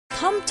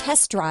Come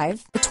test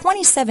drive the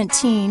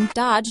 2017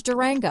 Dodge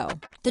Durango.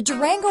 The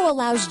Durango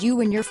allows you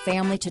and your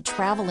family to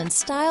travel in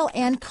style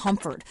and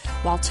comfort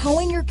while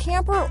towing your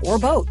camper or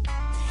boat.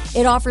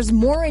 It offers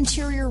more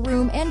interior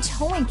room and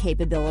towing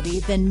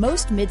capability than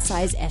most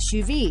midsize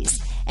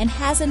SUVs and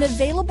has an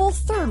available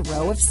third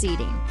row of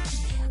seating.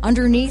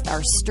 Underneath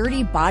are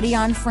sturdy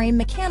body-on-frame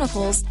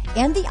mechanicals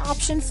and the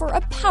option for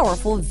a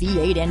powerful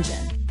V8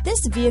 engine.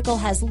 This vehicle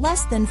has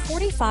less than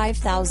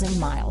 45,000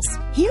 miles.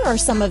 Here are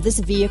some of this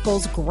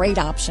vehicle's great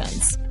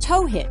options: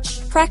 tow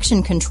hitch,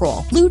 traction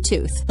control,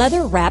 Bluetooth,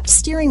 leather-wrapped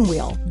steering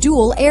wheel,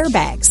 dual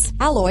airbags,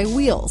 alloy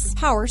wheels,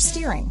 power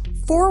steering,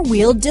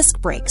 four-wheel disc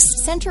brakes,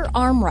 center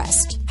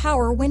armrest,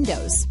 power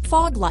windows,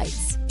 fog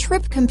lights,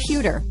 trip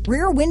computer,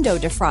 rear window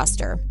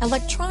defroster,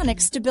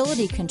 electronic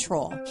stability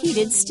control,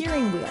 heated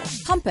steering wheel,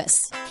 compass,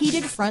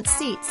 heated front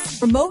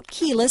seats, remote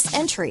keyless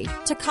entry,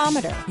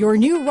 tachometer. Your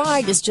new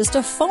ride is just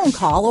a phone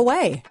call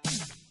away.